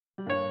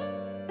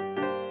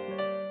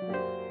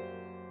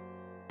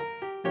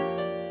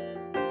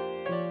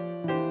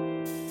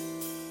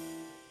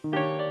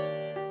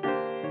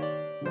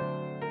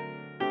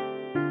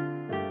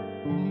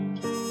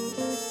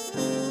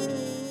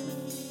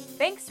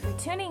Thanks for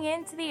tuning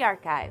in to The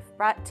Archive,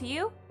 brought to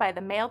you by the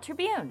Mail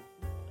Tribune.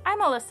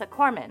 I'm Alyssa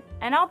Corman,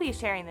 and I'll be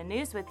sharing the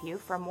news with you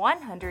from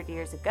 100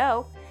 years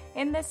ago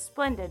in this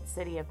splendid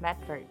city of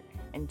Medford,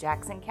 and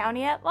Jackson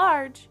County at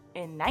large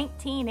in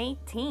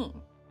 1918.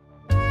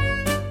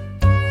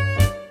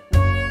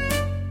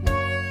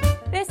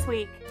 This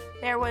week,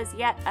 there was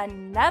yet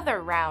another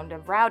round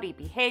of rowdy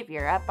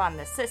behavior up on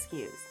the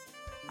Siskiyous.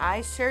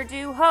 I sure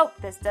do hope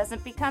this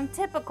doesn't become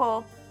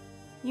typical.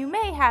 You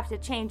may have to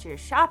change your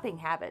shopping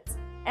habits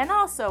and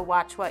also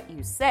watch what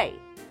you say.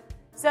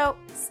 So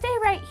stay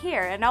right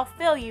here and I'll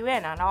fill you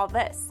in on all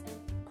this.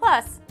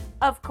 Plus,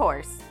 of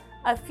course,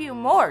 a few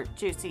more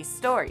juicy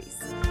stories.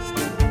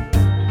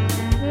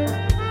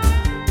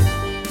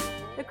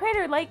 The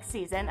Crater Lake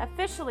season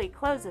officially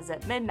closes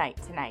at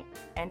midnight tonight,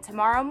 and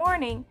tomorrow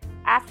morning,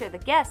 after the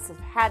guests have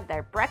had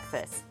their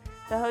breakfast,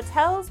 the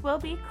hotels will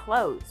be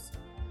closed.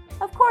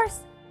 Of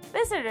course,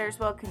 visitors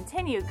will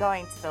continue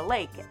going to the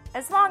lake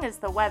as long as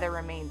the weather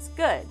remains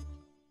good,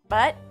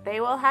 but they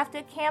will have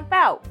to camp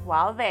out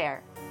while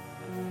there.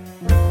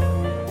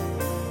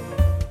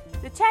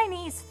 The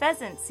Chinese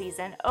pheasant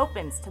season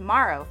opens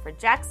tomorrow for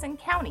Jackson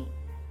County,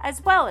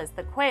 as well as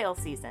the quail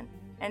season,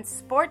 and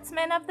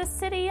sportsmen of the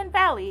city and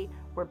valley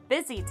were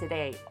busy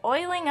today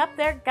oiling up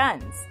their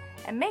guns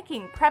and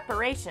making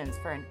preparations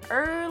for an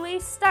early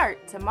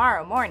start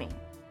tomorrow morning.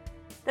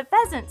 The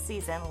pheasant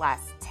season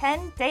lasts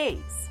 10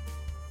 days.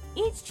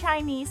 Each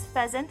Chinese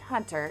pheasant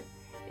hunter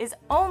is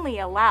only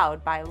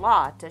allowed by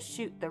law to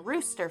shoot the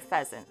rooster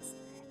pheasants,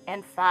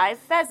 and 5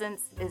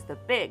 pheasants is the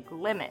big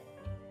limit.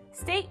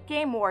 State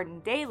Game Warden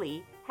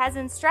Daly has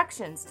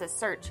instructions to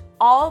search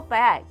all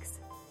bags.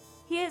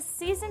 He has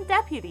seasoned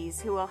deputies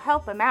who will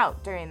help him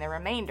out during the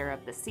remainder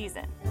of the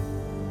season.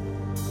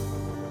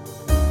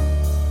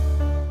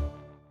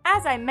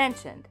 As I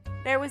mentioned,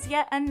 there was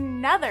yet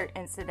another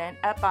incident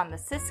up on the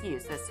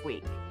Siskiyous this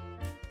week.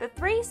 The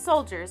 3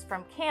 soldiers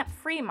from Camp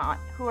Fremont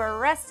who were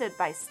arrested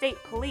by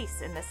state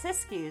police in the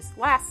Siskiyous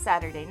last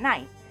Saturday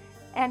night,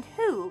 and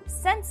who,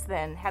 since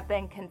then, have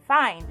been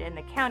confined in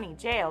the county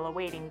jail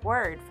awaiting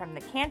word from the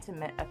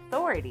cantonment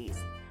authorities,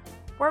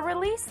 were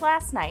released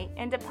last night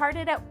and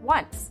departed at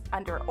once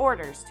under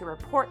orders to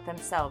report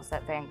themselves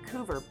at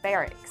Vancouver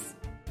Barracks.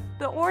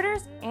 The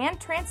orders and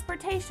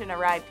transportation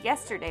arrived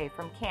yesterday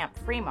from Camp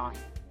Fremont.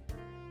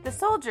 The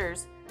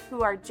soldiers,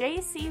 who are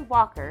J.C.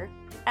 Walker,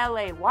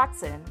 L.A.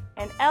 Watson,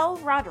 and L.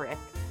 Roderick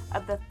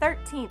of the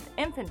 13th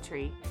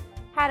Infantry,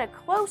 had a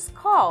close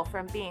call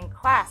from being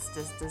classed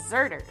as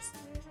deserters,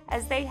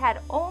 as they had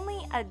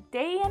only a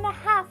day and a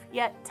half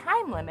yet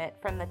time limit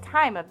from the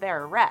time of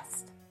their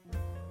arrest.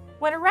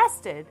 When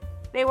arrested,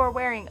 they were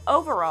wearing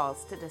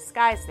overalls to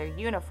disguise their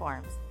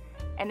uniforms,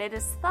 and it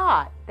is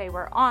thought they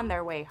were on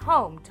their way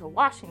home to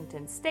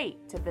Washington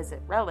State to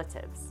visit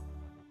relatives.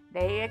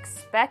 They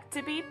expect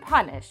to be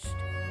punished.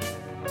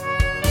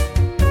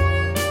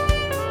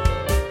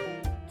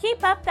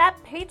 Keep up that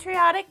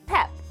patriotic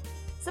pep.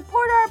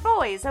 Support our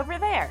boys over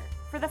there,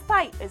 for the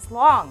fight is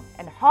long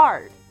and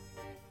hard.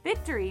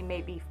 Victory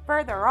may be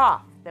further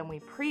off than we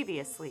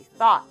previously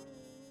thought.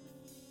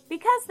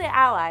 Because the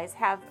Allies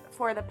have,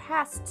 for the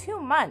past 2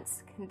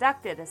 months,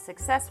 conducted a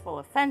successful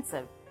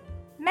offensive,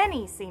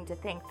 many seem to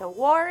think the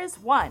war is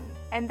won,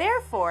 and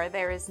therefore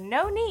there is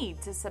no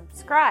need to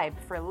subscribe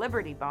for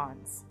Liberty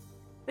Bonds.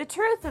 The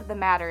truth of the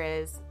matter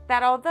is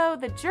that although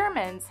the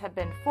Germans have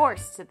been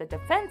forced to the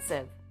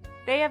defensive,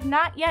 they have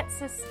not yet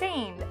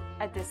sustained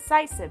a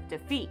decisive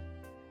defeat,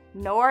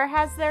 nor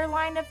has their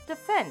line of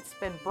defense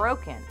been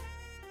broken.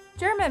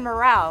 German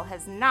morale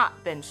has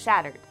not been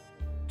shattered.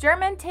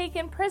 German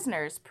taken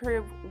prisoners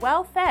prove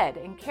well fed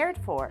and cared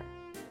for.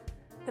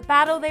 The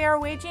battle they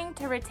are waging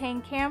to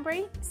retain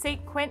Cambrai,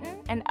 St. Quentin,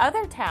 and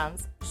other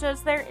towns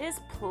shows there is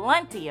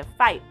plenty of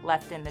fight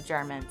left in the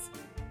Germans,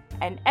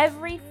 and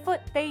every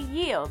foot they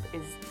yield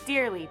is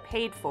dearly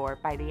paid for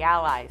by the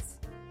Allies.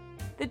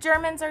 The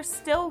Germans are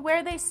still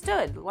where they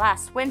stood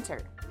last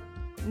winter.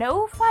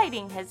 No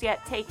fighting has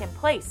yet taken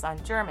place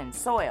on German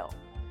soil.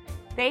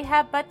 They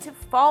have but to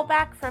fall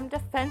back from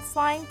defense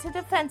line to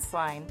defense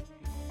line,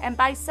 and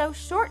by so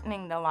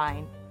shortening the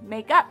line,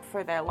 make up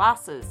for their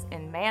losses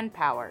in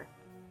manpower.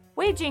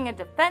 Waging a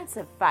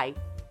defensive fight,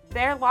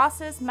 their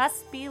losses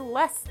must be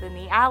less than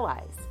the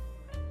Allies,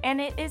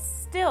 and it is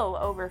still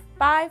over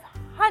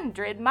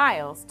 500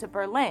 miles to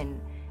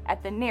Berlin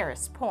at the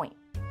nearest point.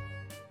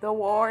 The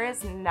war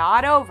is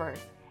not over,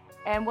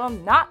 and will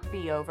not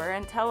be over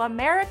until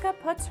America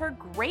puts her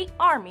great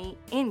army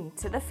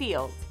into the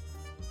field.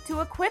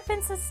 To equip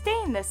and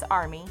sustain this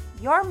army,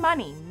 your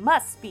money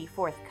must be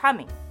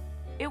forthcoming.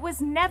 It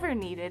was never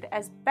needed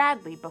as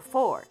badly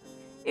before.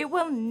 It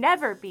will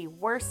never be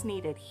worse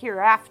needed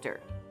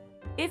hereafter.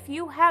 If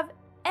you have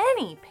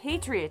any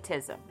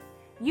patriotism,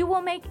 you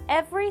will make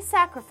every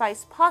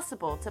sacrifice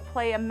possible to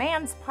play a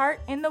man's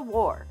part in the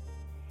war,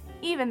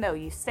 even though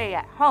you stay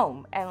at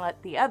home and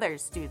let the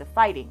others do the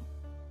fighting.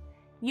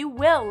 You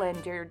will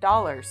lend your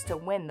dollars to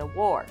win the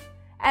war,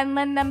 and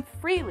lend them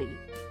freely,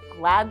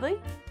 gladly,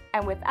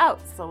 and without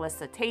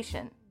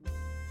solicitation.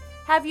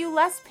 Have you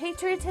less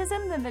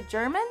patriotism than the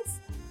Germans,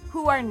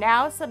 who are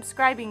now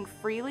subscribing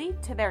freely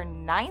to their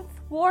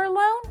 9th war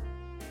loan?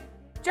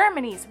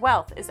 Germany's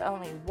wealth is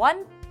only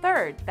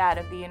 1/3 that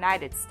of the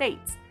United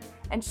States,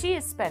 and she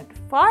has spent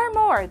far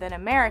more than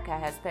America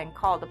has been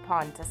called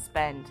upon to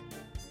spend.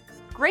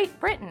 Great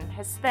Britain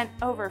has spent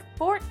over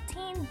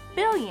 $14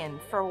 billion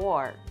for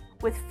war,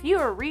 with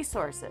fewer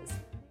resources,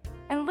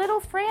 and little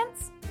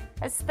France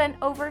has spent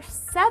over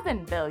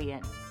 $7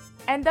 billion.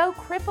 And though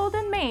crippled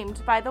and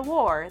maimed by the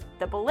war,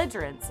 the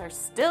belligerents are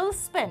still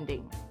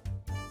spending.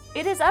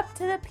 It is up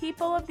to the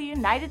people of the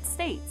United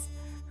States,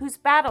 whose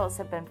battles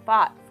have been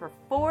fought for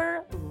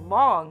 4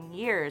 long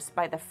years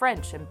by the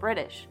French and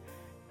British,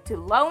 to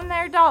loan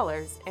their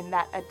dollars in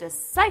that a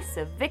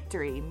decisive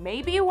victory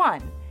may be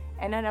won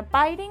and an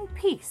abiding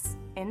peace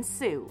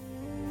ensue.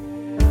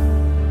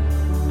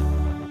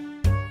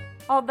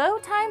 Although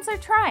times are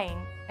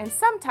trying, and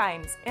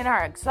sometimes in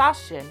our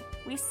exhaustion,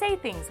 we say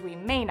things we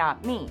may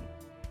not mean,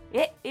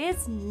 it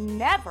is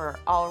never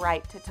all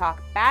right to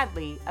talk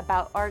badly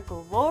about our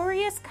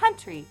glorious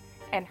country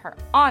and her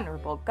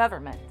honorable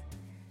government,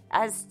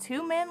 as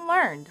 2 men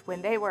learned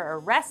when they were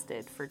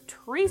arrested for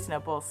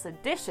treasonable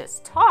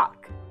seditious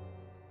talk.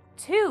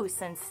 2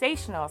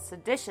 sensational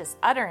seditious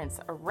utterance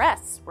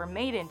arrests were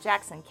made in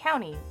Jackson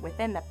County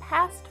within the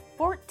past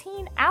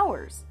 14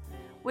 hours,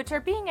 which are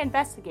being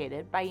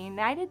investigated by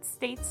United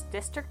States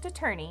District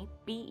Attorney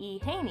B.E.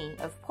 Haney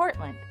of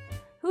Portland,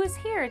 who is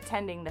here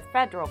attending the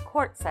federal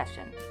court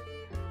session.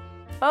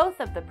 Both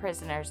of the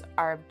prisoners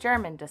are of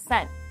German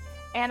descent,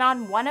 and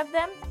on one of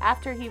them,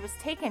 after he was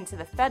taken to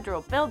the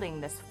federal building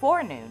this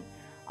forenoon,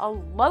 a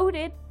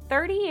loaded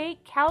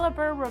 .38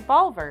 caliber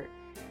revolver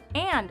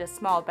and a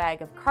small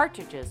bag of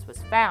cartridges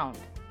was found.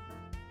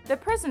 The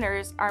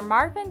prisoners are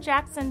Marvin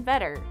Jackson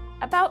Vetter,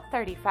 about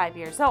 35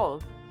 years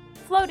old,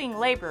 floating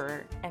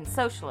laborer and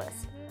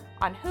socialist,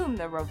 on whom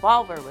the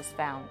revolver was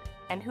found,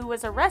 and who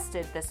was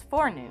arrested this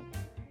forenoon,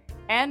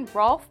 and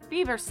Rolf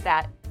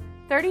Bieberstadt,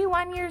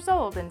 31 years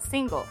old and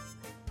single,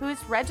 who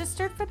is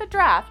registered for the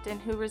draft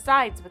and who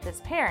resides with his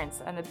parents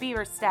on the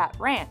Bieberstadt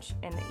Ranch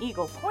in the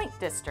Eagle Point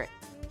district.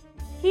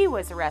 He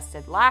was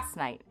arrested last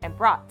night and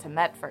brought to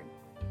Medford.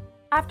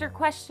 After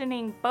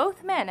questioning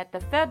both men at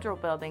the federal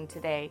building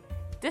today,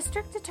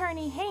 District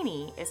Attorney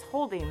Haney is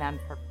holding them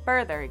for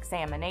further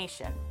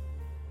examination.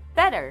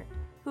 Vetter,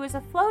 who is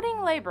a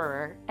floating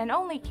laborer and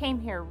only came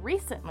here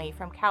recently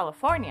from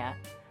California,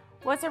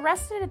 was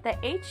arrested at the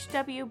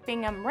H.W.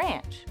 Bingham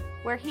Ranch,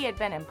 where he had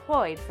been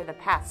employed for the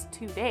past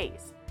 2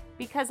 days,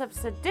 because of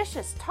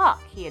seditious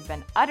talk he had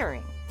been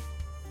uttering.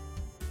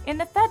 In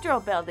the federal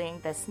building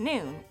this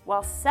noon,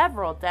 while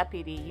several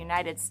deputy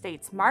United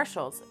States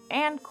Marshals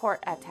and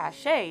court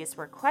attachés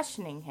were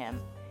questioning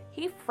him,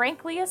 he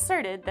frankly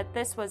asserted that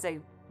this was a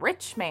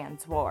rich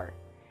man's war,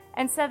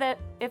 and said that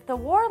if the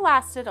war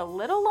lasted a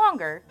little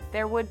longer,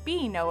 there would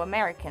be no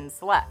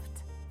Americans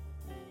left.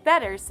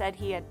 Vetter said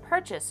he had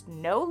purchased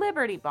no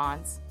Liberty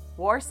bonds,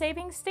 war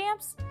savings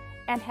stamps,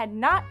 and had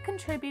not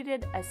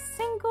contributed a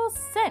single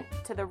cent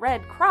to the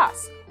Red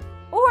Cross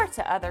or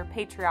to other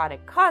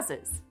patriotic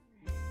causes.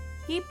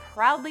 He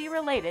proudly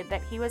related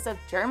that he was of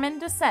German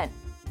descent,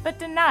 but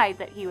denied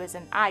that he was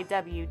an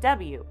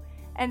IWW,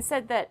 and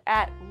said that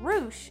at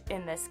Rouge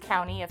in this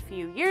county a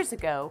few years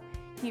ago,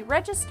 he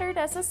registered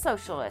as a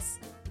socialist.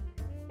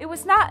 It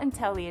was not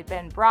until he had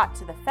been brought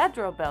to the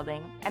federal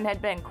building and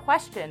had been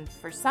questioned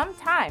for some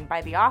time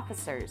by the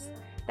officers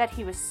that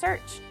he was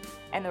searched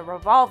and the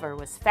revolver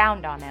was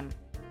found on him.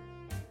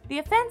 The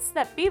offense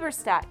that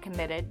Bieberstadt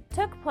committed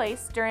took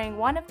place during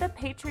one of the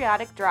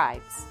patriotic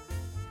drives.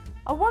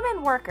 A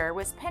woman worker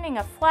was pinning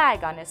a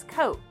flag on his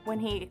coat when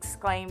he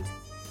exclaimed,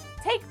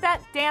 "Take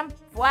that damn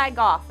flag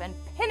off and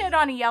pin it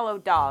on a yellow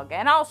dog,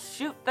 and I'll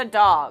shoot the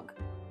dog."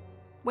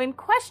 When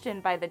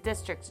questioned by the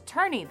district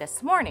attorney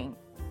this morning,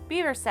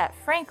 Bieberstadt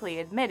frankly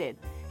admitted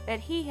that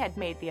he had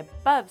made the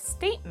above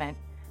statement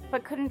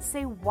but couldn't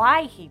say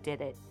why he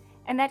did it,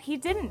 and that he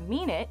didn't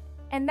mean it,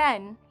 and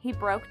then he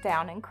broke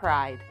down and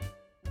cried.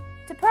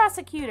 To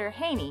Prosecutor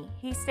Haney,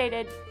 he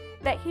stated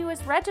that he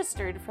was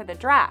registered for the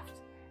draft,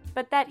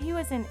 but that he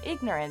was in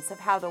ignorance of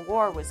how the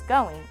war was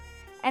going,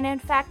 and in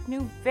fact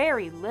knew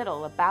very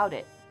little about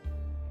it.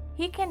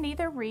 He can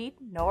neither read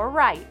nor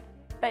write,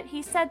 but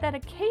he said that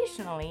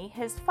occasionally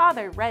his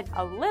father read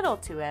a little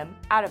to him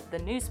out of the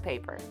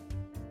newspaper.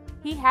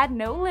 He had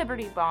no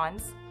Liberty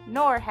bonds,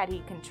 nor had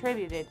he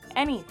contributed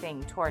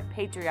anything toward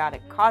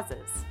patriotic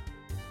causes.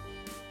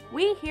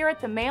 We here at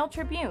the Mail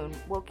Tribune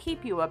will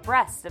keep you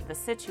abreast of the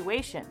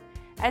situation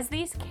as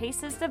these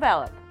cases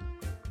develop,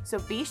 so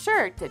be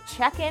sure to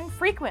check in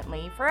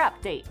frequently for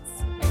updates.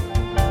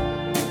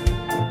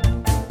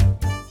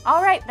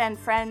 All right then,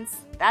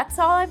 friends, that's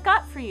all I've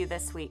got for you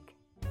this week.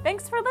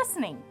 Thanks for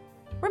listening.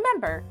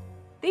 Remember,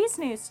 these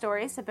news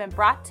stories have been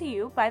brought to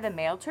you by the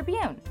Mail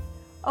Tribune,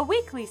 a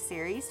weekly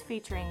series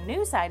featuring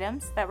news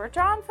items that were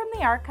drawn from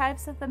the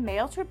archives of the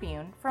Mail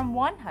Tribune from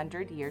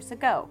 100 years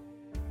ago.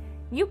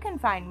 You can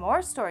find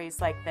more stories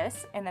like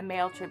this in the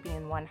Mail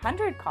Tribune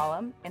 100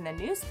 column in the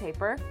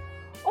newspaper,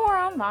 or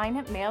online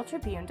at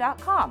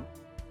mailtribune.com.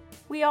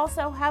 We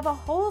also have a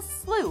whole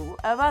slew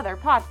of other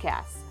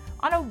podcasts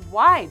on a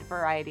wide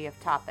variety of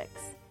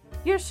topics.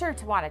 You're sure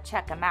to want to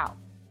check them out.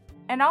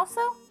 And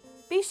also,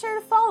 be sure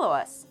to follow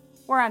us.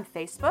 We're on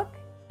Facebook,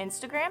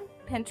 Instagram,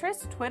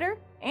 Pinterest, Twitter,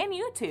 and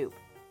YouTube.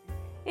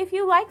 If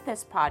you like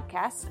this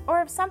podcast or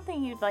have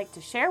something you'd like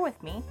to share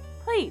with me,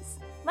 please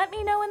let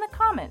me know in the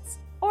comments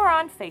or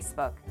on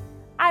Facebook.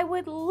 I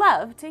would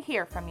love to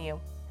hear from you.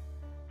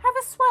 Have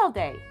a swell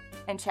day,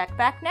 and check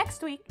back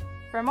next week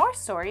for more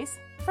stories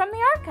from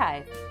the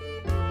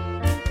archive.